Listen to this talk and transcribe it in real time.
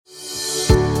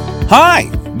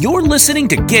Hi, you're listening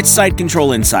to Get Site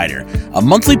Control Insider, a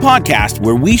monthly podcast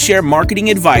where we share marketing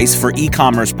advice for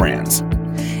e-commerce brands.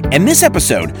 In this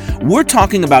episode, we're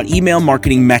talking about email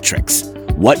marketing metrics,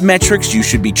 what metrics you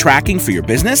should be tracking for your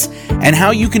business, and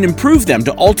how you can improve them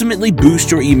to ultimately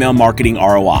boost your email marketing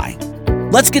ROI.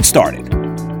 Let's get started.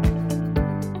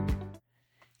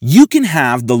 You can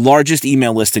have the largest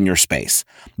email list in your space,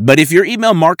 but if your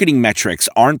email marketing metrics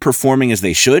aren't performing as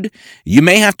they should, you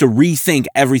may have to rethink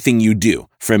everything you do,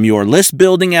 from your list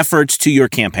building efforts to your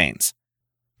campaigns.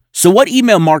 So what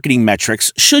email marketing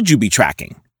metrics should you be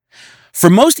tracking? For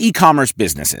most e-commerce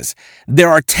businesses, there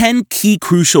are 10 key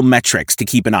crucial metrics to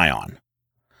keep an eye on.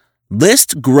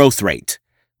 List growth rate,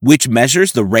 which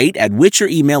measures the rate at which your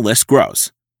email list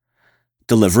grows.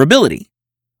 Deliverability,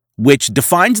 which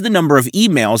defines the number of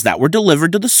emails that were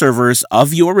delivered to the servers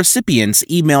of your recipients'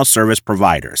 email service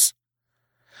providers.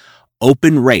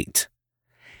 Open rate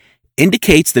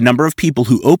indicates the number of people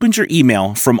who opened your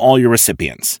email from all your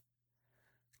recipients.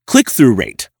 Click-through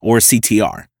rate, or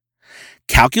CTR,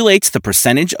 calculates the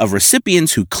percentage of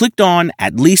recipients who clicked on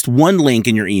at least one link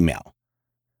in your email.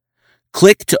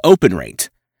 Click-to-open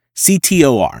rate,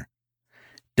 CTOR,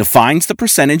 defines the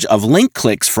percentage of link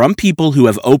clicks from people who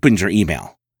have opened your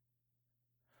email.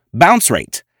 Bounce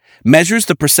rate measures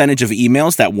the percentage of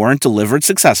emails that weren't delivered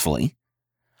successfully.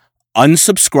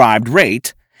 Unsubscribed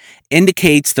rate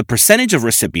indicates the percentage of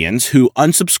recipients who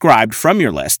unsubscribed from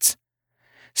your lists.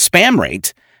 Spam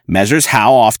rate measures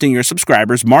how often your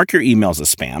subscribers mark your emails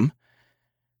as spam.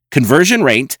 Conversion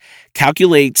rate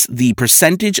calculates the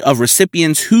percentage of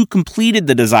recipients who completed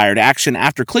the desired action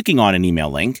after clicking on an email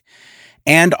link.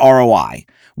 And ROI,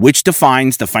 which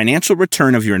defines the financial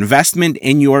return of your investment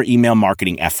in your email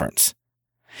marketing efforts.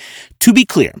 To be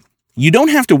clear, you don't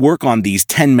have to work on these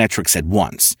 10 metrics at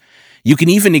once. You can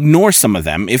even ignore some of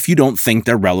them if you don't think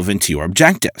they're relevant to your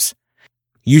objectives.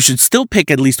 You should still pick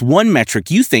at least one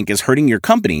metric you think is hurting your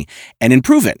company and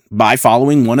improve it by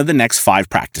following one of the next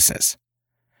 5 practices.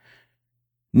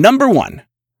 Number 1,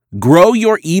 grow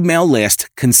your email list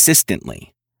consistently.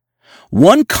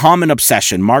 One common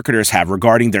obsession marketers have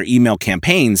regarding their email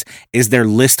campaigns is their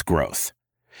list growth.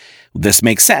 This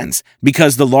makes sense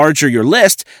because the larger your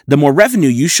list, the more revenue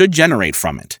you should generate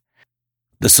from it.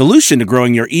 The solution to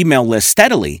growing your email list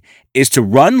steadily is to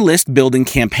run list building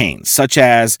campaigns such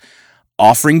as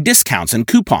offering discounts and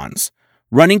coupons,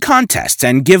 running contests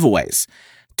and giveaways,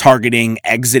 targeting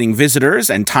exiting visitors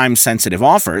and time-sensitive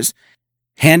offers,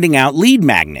 handing out lead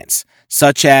magnets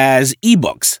such as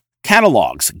ebooks,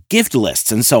 catalogs, gift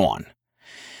lists, and so on.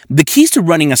 The keys to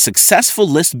running a successful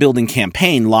list-building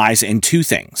campaign lies in 2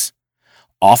 things: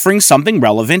 offering something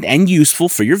relevant and useful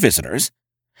for your visitors,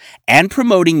 and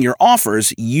promoting your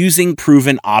offers using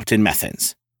proven opt-in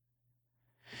methods.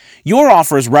 Your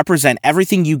offers represent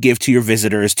everything you give to your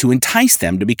visitors to entice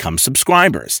them to become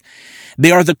subscribers.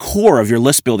 They are the core of your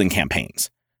list-building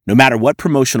campaigns. No matter what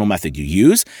promotional method you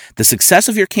use, the success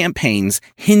of your campaigns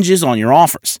hinges on your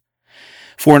offers.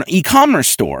 For an e-commerce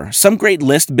store, some great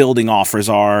list-building offers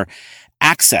are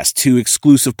access to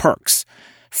exclusive perks,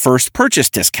 first purchase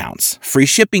discounts, free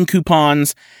shipping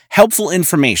coupons, helpful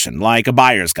information like a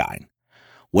buyer's guide.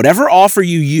 Whatever offer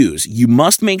you use, you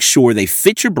must make sure they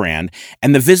fit your brand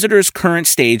and the visitor's current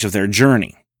stage of their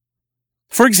journey.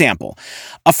 For example,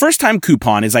 a first-time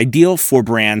coupon is ideal for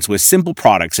brands with simple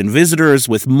products and visitors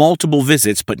with multiple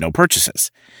visits but no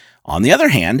purchases. On the other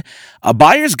hand, a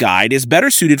buyer's guide is better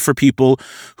suited for people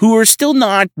who are still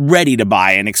not ready to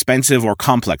buy an expensive or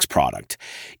complex product,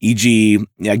 e.g.,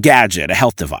 a gadget, a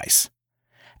health device.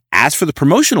 As for the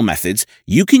promotional methods,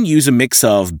 you can use a mix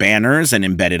of banners and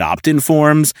embedded opt-in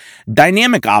forms,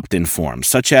 dynamic opt-in forms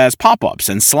such as pop-ups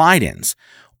and slide-ins,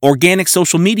 organic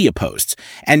social media posts,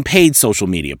 and paid social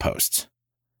media posts.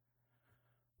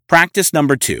 Practice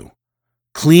number 2,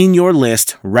 clean your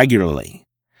list regularly.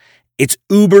 It's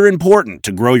uber important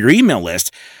to grow your email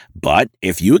list, but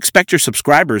if you expect your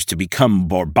subscribers to become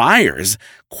more buyers,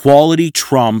 quality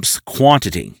trumps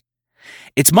quantity.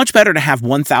 It's much better to have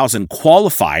 1,000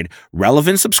 qualified,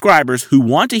 relevant subscribers who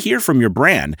want to hear from your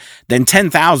brand than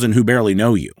 10,000 who barely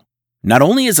know you. Not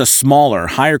only is a smaller,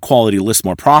 higher quality list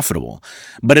more profitable,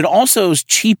 but it also is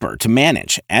cheaper to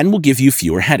manage and will give you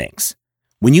fewer headaches.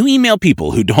 When you email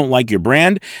people who don't like your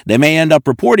brand, they may end up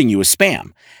reporting you as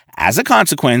spam. As a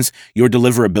consequence, your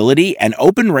deliverability and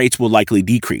open rates will likely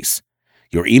decrease.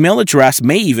 Your email address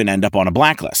may even end up on a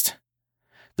blacklist.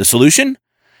 The solution?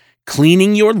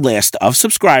 Cleaning your list of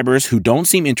subscribers who don't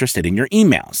seem interested in your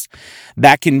emails.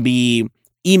 That can be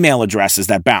email addresses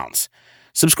that bounce,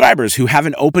 subscribers who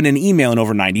haven't opened an email in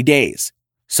over 90 days,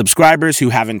 subscribers who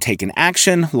haven't taken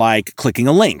action like clicking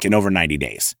a link in over 90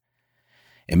 days,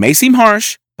 It may seem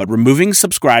harsh, but removing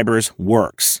subscribers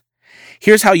works.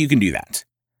 Here's how you can do that.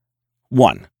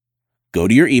 1. Go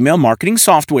to your email marketing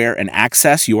software and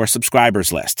access your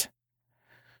subscribers list.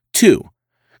 2.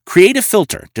 Create a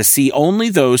filter to see only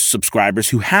those subscribers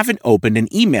who haven't opened an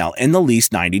email in the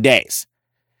least 90 days.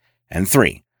 And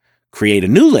 3. Create a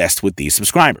new list with these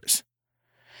subscribers.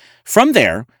 From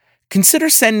there, consider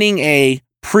sending a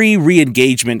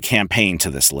pre-re-engagement campaign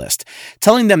to this list,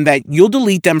 telling them that you'll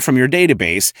delete them from your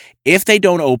database if they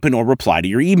don't open or reply to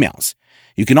your emails.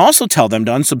 You can also tell them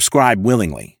to unsubscribe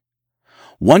willingly.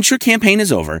 Once your campaign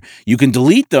is over, you can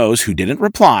delete those who didn't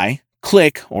reply,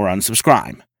 click, or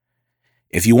unsubscribe.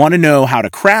 If you want to know how to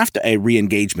craft a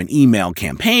re-engagement email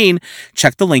campaign,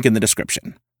 check the link in the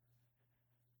description.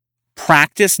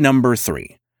 Practice number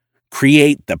 3.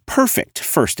 Create the perfect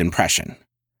first impression.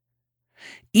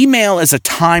 Email is a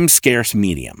time-scarce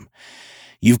medium.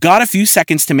 You've got a few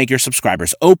seconds to make your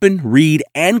subscribers open, read,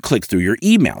 and click through your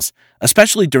emails,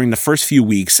 especially during the first few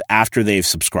weeks after they've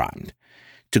subscribed.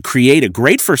 To create a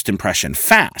great first impression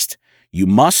fast, you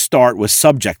must start with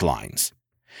subject lines.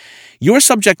 Your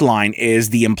subject line is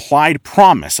the implied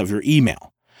promise of your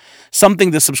email,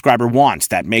 something the subscriber wants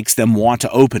that makes them want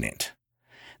to open it.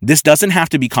 This doesn't have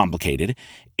to be complicated.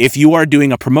 If you are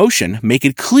doing a promotion, make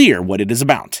it clear what it is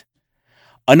about.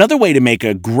 Another way to make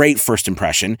a great first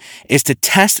impression is to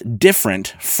test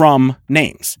different from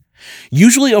names.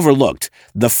 Usually overlooked,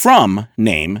 the from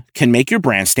name can make your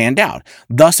brand stand out,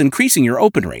 thus increasing your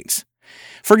open rates.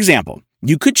 For example,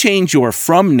 you could change your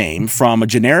from name from a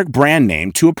generic brand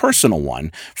name to a personal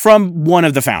one from one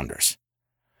of the founders.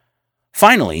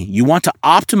 Finally, you want to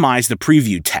optimize the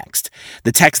preview text,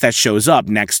 the text that shows up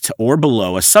next or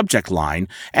below a subject line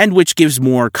and which gives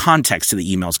more context to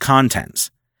the email's contents.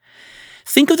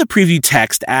 Think of the preview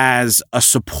text as a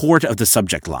support of the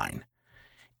subject line.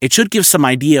 It should give some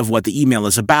idea of what the email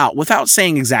is about without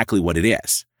saying exactly what it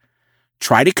is.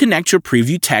 Try to connect your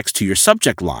preview text to your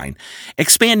subject line,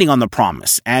 expanding on the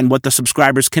promise and what the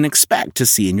subscribers can expect to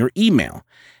see in your email,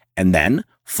 and then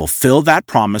fulfill that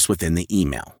promise within the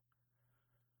email.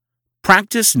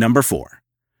 Practice number 4.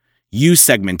 Use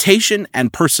segmentation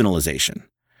and personalization.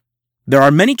 There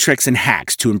are many tricks and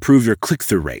hacks to improve your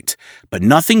click-through rate, but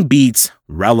nothing beats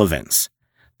relevance.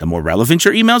 The more relevant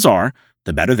your emails are,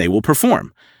 the better they will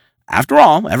perform. After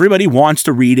all, everybody wants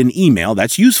to read an email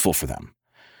that's useful for them.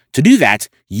 To do that,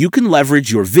 you can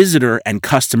leverage your visitor and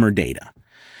customer data.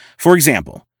 For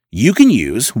example, you can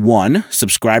use 1.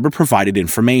 Subscriber-provided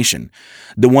information,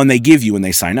 the one they give you when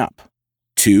they sign up.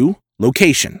 2.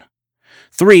 Location.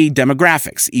 3.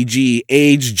 Demographics, e.g.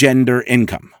 age, gender,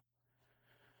 income.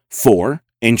 4.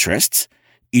 Interests,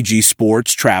 e.g.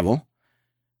 sports, travel.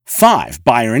 5.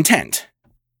 Buyer intent.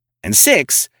 And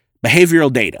 6.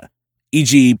 Behavioral data,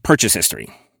 e.g. purchase history.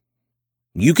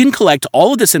 You can collect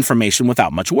all of this information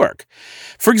without much work.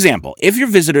 For example, if your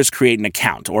visitors create an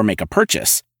account or make a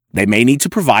purchase, they may need to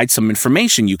provide some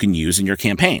information you can use in your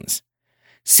campaigns.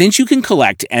 Since you can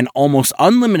collect an almost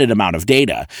unlimited amount of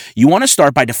data, you want to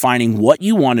start by defining what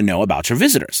you want to know about your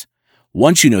visitors.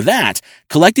 Once you know that,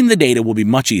 collecting the data will be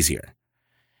much easier.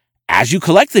 As you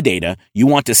collect the data, you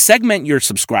want to segment your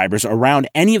subscribers around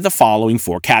any of the following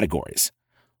 4 categories.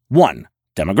 1.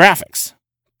 Demographics.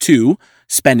 2.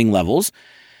 Spending levels.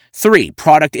 3.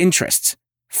 Product interests.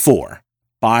 4.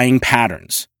 Buying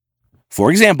patterns.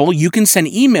 For example, you can send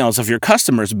emails of your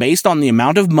customers based on the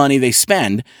amount of money they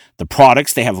spend, the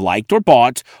products they have liked or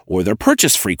bought, or their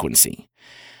purchase frequency.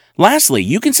 Lastly,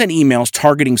 you can send emails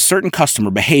targeting certain customer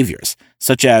behaviors,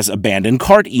 such as abandoned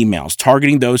cart emails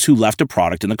targeting those who left a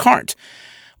product in the cart,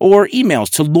 or emails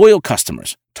to loyal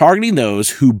customers targeting those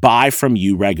who buy from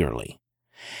you regularly.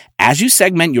 As you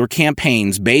segment your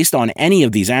campaigns based on any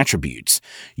of these attributes,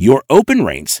 your open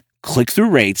rates, click-through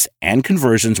rates, and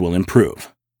conversions will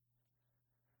improve.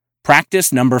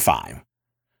 Practice number 5.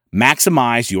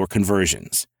 Maximize your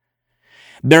conversions.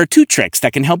 There are 2 tricks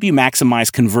that can help you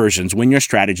maximize conversions when your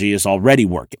strategy is already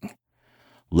working: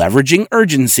 leveraging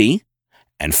urgency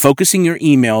and focusing your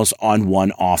emails on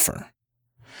one offer.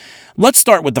 Let's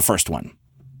start with the first one.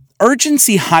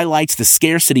 Urgency highlights the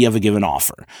scarcity of a given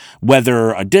offer,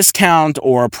 whether a discount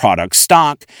or a product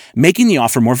stock, making the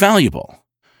offer more valuable.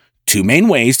 2 main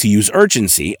ways to use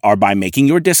urgency are by making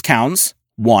your discounts,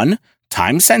 1.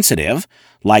 Time sensitive,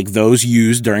 like those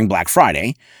used during Black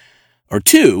Friday, or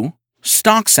 2.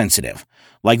 Stock sensitive,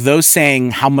 like those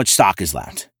saying how much stock is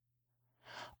left.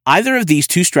 Either of these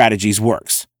 2 strategies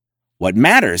works. What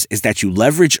matters is that you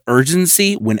leverage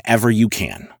urgency whenever you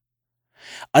can.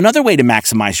 Another way to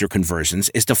maximize your conversions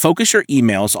is to focus your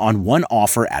emails on one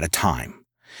offer at a time.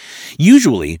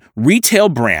 Usually, retail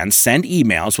brands send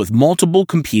emails with multiple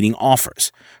competing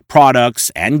offers,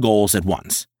 products, and goals at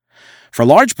once. For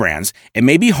large brands, it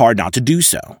may be hard not to do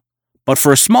so. But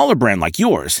for a smaller brand like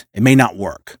yours, it may not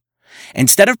work.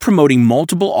 Instead of promoting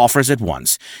multiple offers at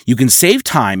once, you can save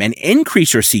time and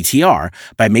increase your CTR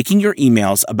by making your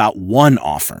emails about one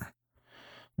offer.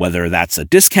 Whether that's a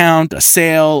discount, a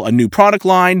sale, a new product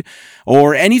line,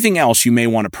 or anything else you may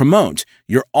want to promote,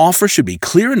 your offer should be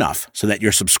clear enough so that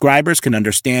your subscribers can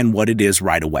understand what it is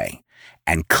right away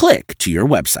and click to your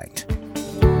website.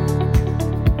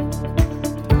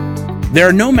 There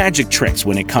are no magic tricks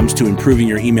when it comes to improving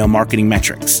your email marketing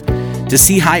metrics. To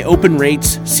see high open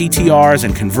rates, CTRs,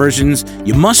 and conversions,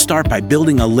 you must start by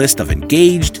building a list of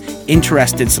engaged,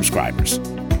 interested subscribers.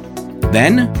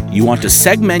 Then, you want to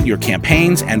segment your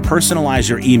campaigns and personalize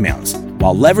your emails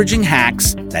while leveraging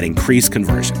hacks that increase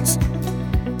conversions.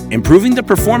 Improving the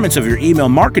performance of your email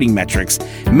marketing metrics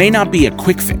may not be a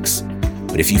quick fix,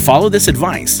 but if you follow this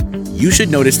advice, you should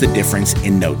notice the difference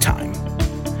in no time.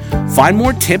 Find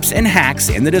more tips and hacks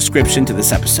in the description to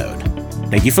this episode.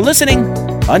 Thank you for listening.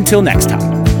 Until next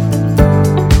time.